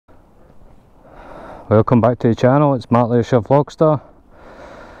Welcome back to the channel. It's Ayrshire Vlogster,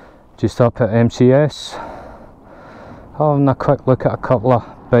 just up at MCS, having a quick look at a couple of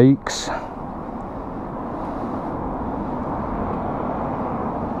bikes.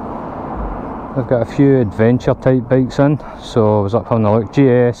 I've got a few adventure type bikes in, so I was up having a look.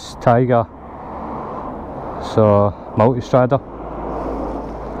 GS, Tiger, so Multistrada.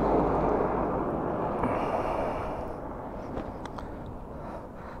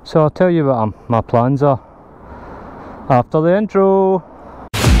 So I'll tell you what my plans are after the intro.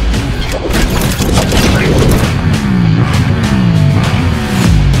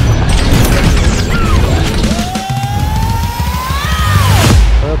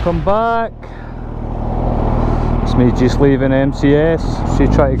 Welcome back. It's me just leaving MCS. She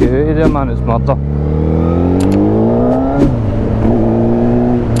tried to get out of there, man, it's murder.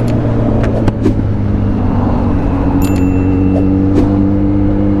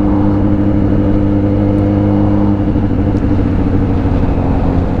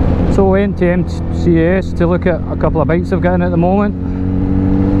 So I went to MCS to look at a couple of bikes I've got in at the moment.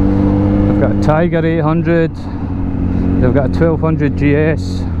 I've got a Tiger 800, they've got a 1200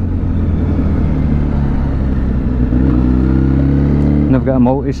 GS, and I've got a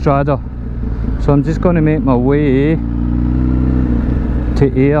Multistrada. So I'm just going to make my way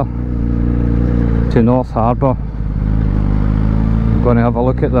to Ayr, to North Harbour. I'm going to have a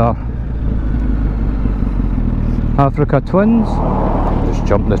look at the Africa Twins. Just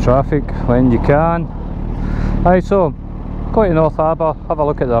jump the traffic when you can. Right, so go to North Harbour, have a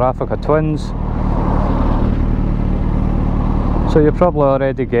look at their Africa Twins. So you probably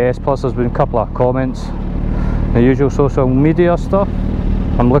already guessed, plus there's been a couple of comments, the usual social media stuff.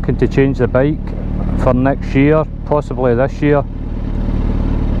 I'm looking to change the bike for next year, possibly this year.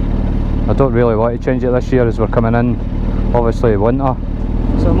 I don't really want to change it this year as we're coming in, obviously, winter.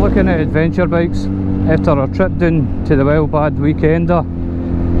 So I'm looking at adventure bikes after a trip down to the Wild Bad Weekender.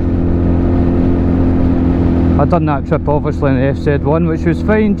 I done that trip obviously in the FZ1, which was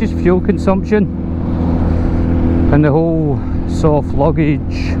fine, just fuel consumption and the whole soft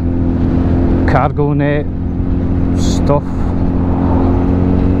luggage, cargo net stuff,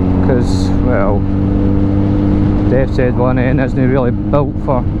 because, well, the FZ1-N isn't really built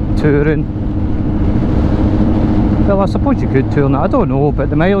for touring. Well, I suppose you could tour on it, I don't know, but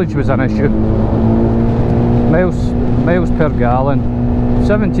the mileage was an issue. Miles per gallon.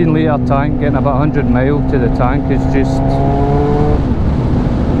 17 litre tank, getting about 100 miles to the tank is just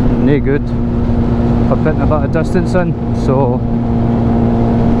no good for putting a bit of distance in. So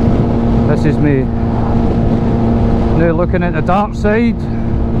this is me now looking at the dark side.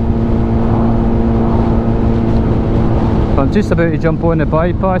 I'm just about to jump on the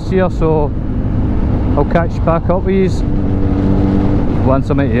bypass here, so I'll catch back up with yous once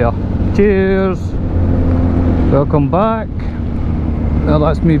I'm out here. Cheers! Welcome back. Well,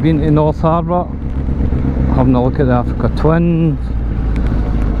 that's me being to North Harbour, having a look at the Africa Twin.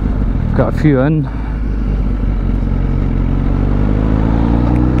 Got a few in.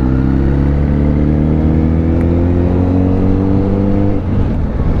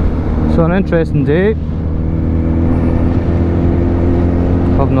 So an interesting day.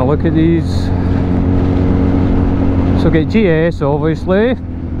 Having a look at these. So get GS obviously,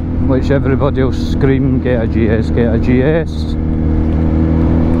 which everybody will scream, get a GS, get a GS.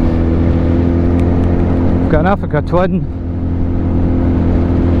 Got an Africa Twin.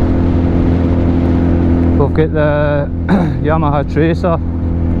 We've got the Yamaha Tracer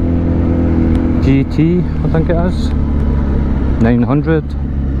GT, I think it is, 900.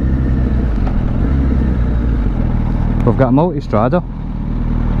 We've got a Multistrada.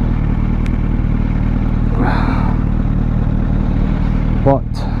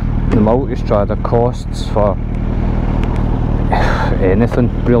 What the Multistrada costs for anything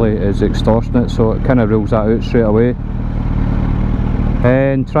really is extortionate, so it kind of rules that out straight away.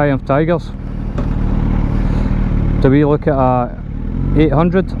 And Triumph Tigers. Do we look at a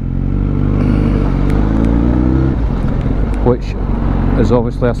 800, which is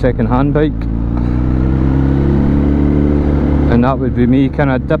obviously a second hand bike, and that would be me kind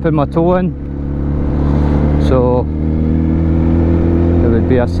of dipping my toe in, so it would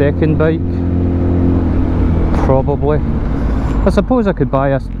be a second bike probably. I suppose I could buy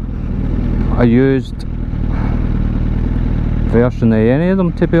a used version of any of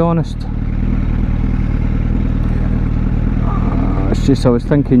them, to be honest. It's just I was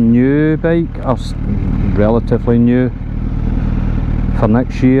thinking new bike, or relatively new, for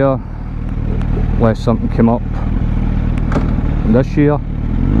next year, unless something came up this year.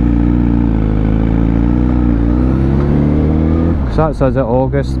 Because that says it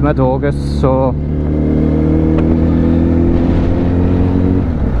August, mid-August, so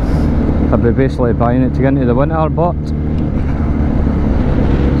I'd be basically buying it to get into the winter, but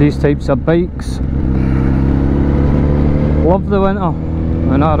these types of bikes love the winter,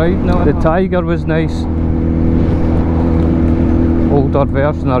 and I ride now. The Tiger was nice, older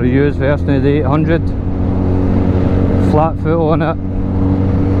version or used version of the 800, flat foot on it,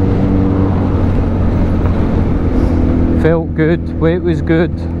 felt good, weight was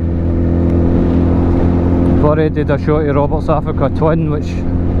good. I've already did a shot of Robert's Africa Twin, which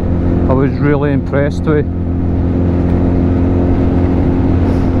I was really impressed with.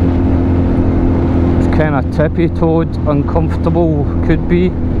 It's kind of tippy-toed, uncomfortable, could be,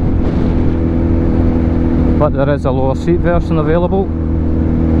 but there is a lower seat version available.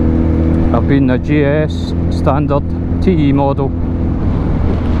 I've been the GS standard TE model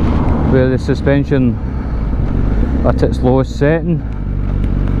with the suspension at its lowest setting,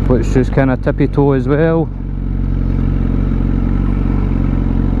 which is kind of tippy-toe as well.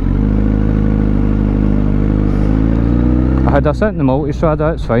 I had a sit in the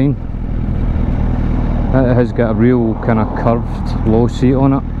Multistrada, it's fine. It has got a real kind of curved low seat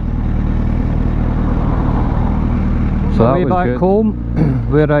on it. So that was back good. Home,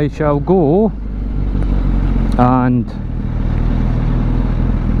 where I shall go and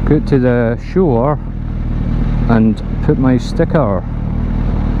go to the shore and put my sticker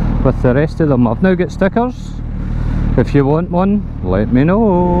with the rest of them. I've now got stickers. If you want one, let me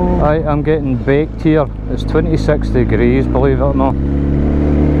know. I'm getting baked here. It's 26 degrees, believe it or not.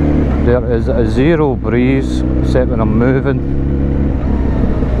 There is a zero breeze except when I'm moving.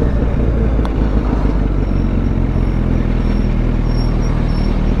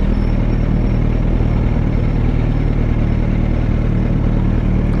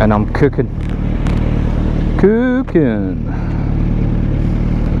 And I'm cooking.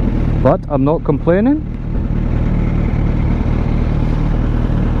 But I'm not complaining.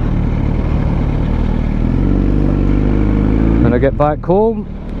 When I get back home,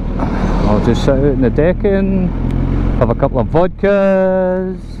 I'll just sit out in the decking, have a couple of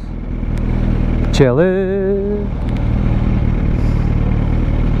vodkas, chill out,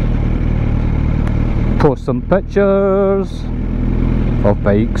 post some pictures of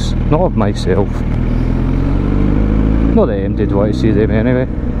bikes, not of myself. Not that them did want to see them anyway.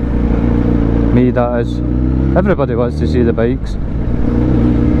 Me, that is. Everybody wants to see the bikes.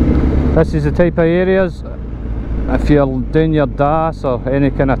 This is the type of areas, if you're doing your DAS or any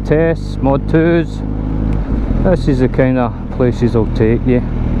kind of tests, Mod 2s, this is the kind of places they'll take you.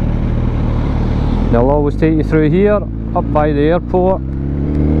 They'll always take you through here, up by the airport.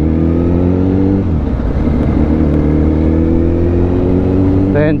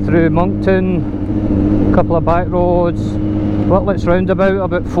 Then through Moncton, a couple of back roads, Whitlett's roundabout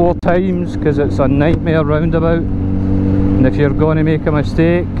about 4 times because it's a nightmare roundabout. And if you're going to make a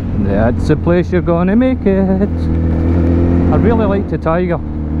mistake, that's the place you're going to make it. I really liked the Tiger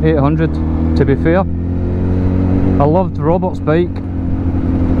 800, to be fair. I loved Robert's bike,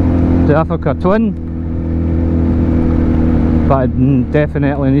 the Africa Twin, but I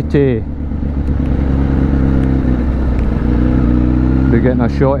definitely need to be getting a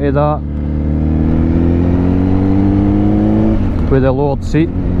shot of that with the lowered seat.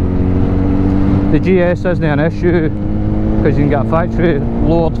 The GS isn't an issue because you can get a factory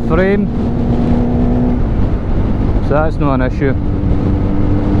lowered frame, so that's not an issue.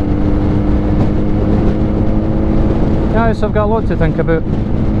 Yes, I've got a lot to think about.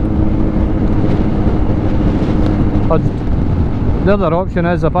 But the other option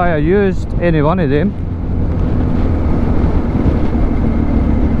is I buy a used, any one of them,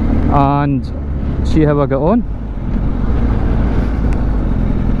 and see how I get on.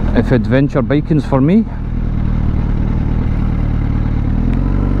 If adventure biking's for me.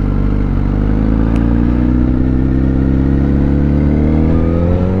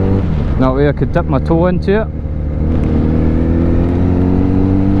 That way I could dip my toe into it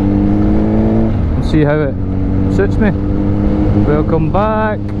and see how it suits me. Welcome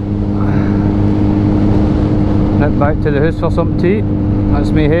back. Nip back to the house for something to eat.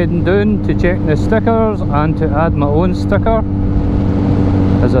 That's me heading down to check the stickers and to add my own sticker.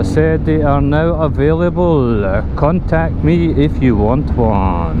 As I said, they are now available. Contact me if you want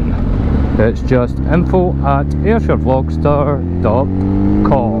one. It's just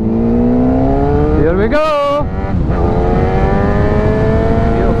info@Ayrshirevlogster.com. Here we go!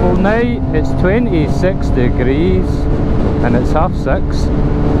 Beautiful night, it's 26 degrees and it's 6:30.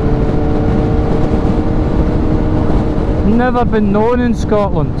 Never been known in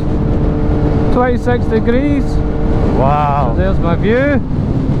Scotland. 26 degrees. Wow. There's my view.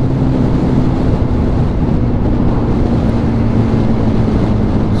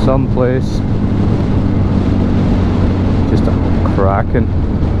 someplace. Just a cracking.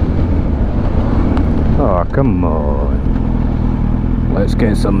 Oh, come on. Let's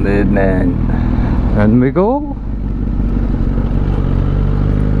get some movement. In we go.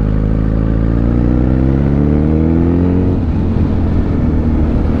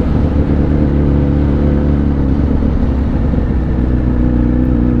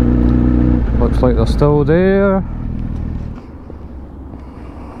 Looks like they're still there.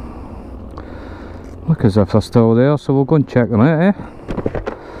 Look as if they're still there, so we'll go and check them out, eh?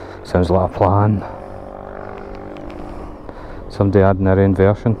 Sounds like a plan. Somebody adding their own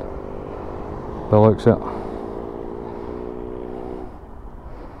version. By the looks of it.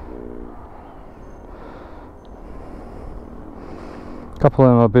 A couple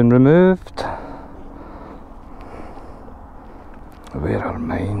of them have been removed. Where are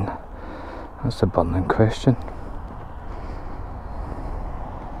mine? That's the burning question.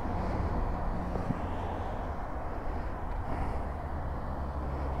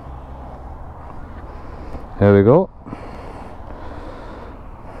 There we go.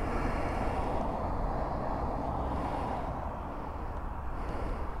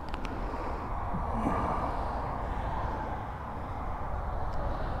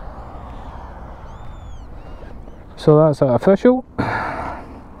 So that's it official.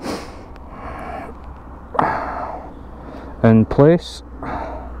 In place.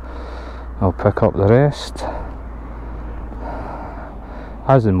 I'll pick up the rest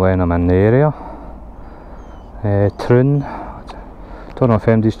as and when I'm in the area. Troon, don't know if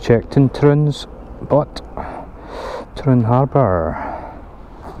anybody's checked in Troons, but Troon Harbour.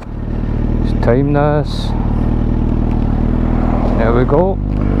 Just time this. There we go.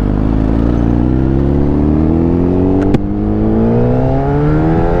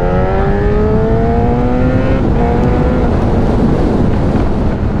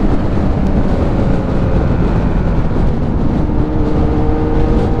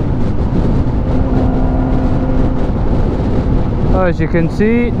 As you can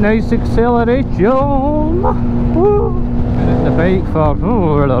see, nice acceleration. Woo. And the bike for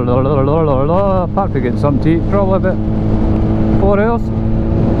apart from getting some to eat, probably about 4 hours.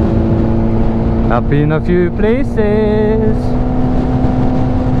 I've been a few places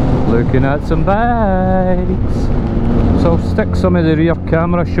looking at some bikes, so I'll stick some of the rear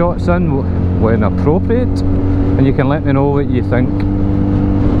camera shots in when appropriate, and you can let me know what you think.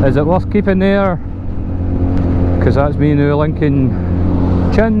 Is it worth keeping there? Because that's me now linking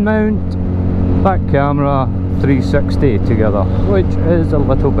chin mount, back camera, 360 together, which is a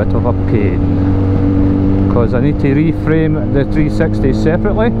little bit of a pain because I need to reframe the 360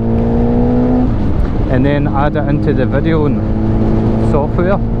 separately and then add it into the video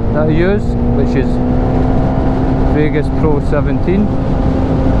software that I use, which is Vegas Pro 17.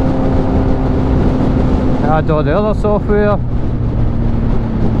 Add all the other software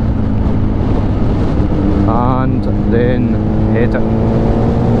and then edit,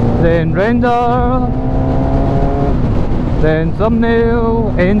 then render, then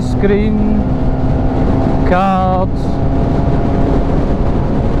thumbnail, end screen, cards.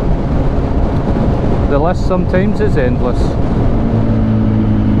 The list sometimes is endless.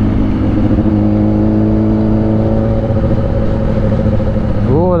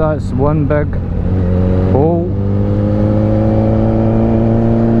 Oh, that's one big hole.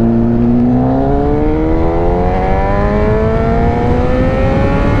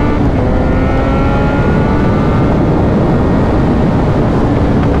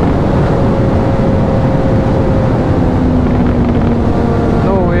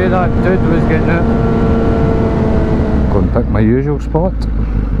 Dude was getting it. Go and pick my usual spot.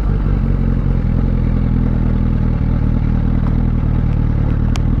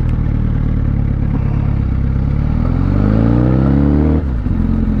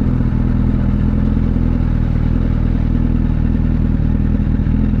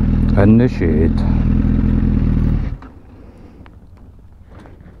 In the shade.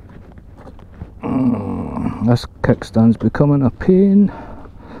 This kickstand's becoming a pain.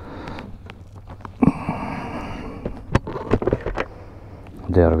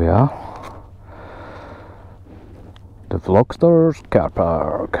 There we are. The Vlogster's car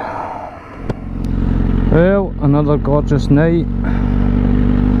park. Well, another gorgeous night.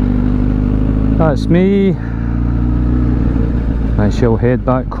 That's me. I shall head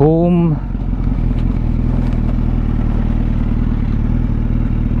back home.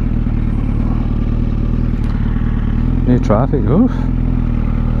 No traffic, oof.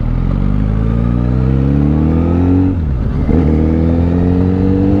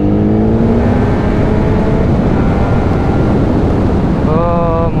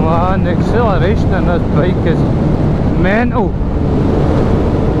 This bike is mental.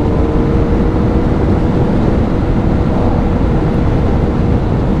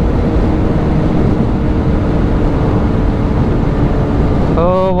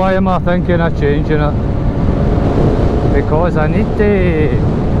 Oh, why am I thinking of changing it? Because I need to.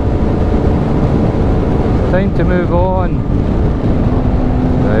 Time to move on.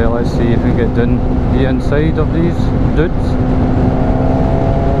 Right, let's see if we can get down the inside of these dudes.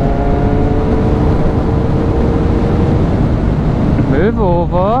 Move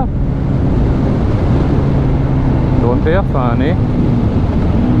over. Don't be a fanny.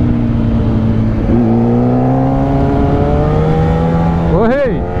 Oh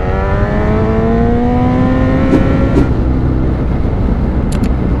hey!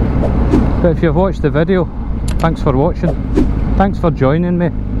 But if you've watched the video, thanks for watching. Thanks for joining me.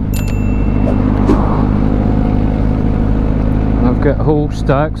 I've got whole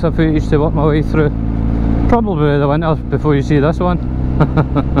stacks of footage to work my way through. Probably the winter before you see this one.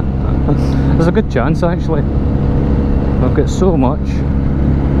 There's a good chance actually. I've got so much.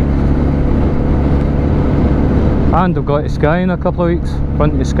 And I've got to Sky in a couple of weeks,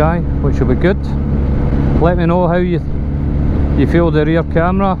 front to Sky, which will be good. Let me know how you feel the rear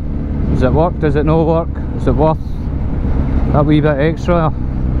camera. Does it work? Does it not work? Is it worth that wee bit extra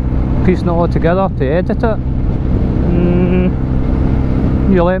piecing it all together to edit it?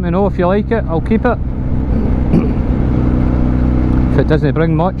 You let me know if you like it, I'll keep it. If it doesn't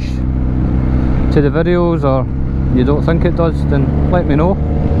bring much to the videos or you don't think it does, then let me know.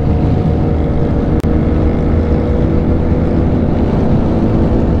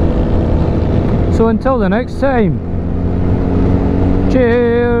 So until the next time,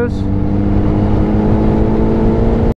 cheers!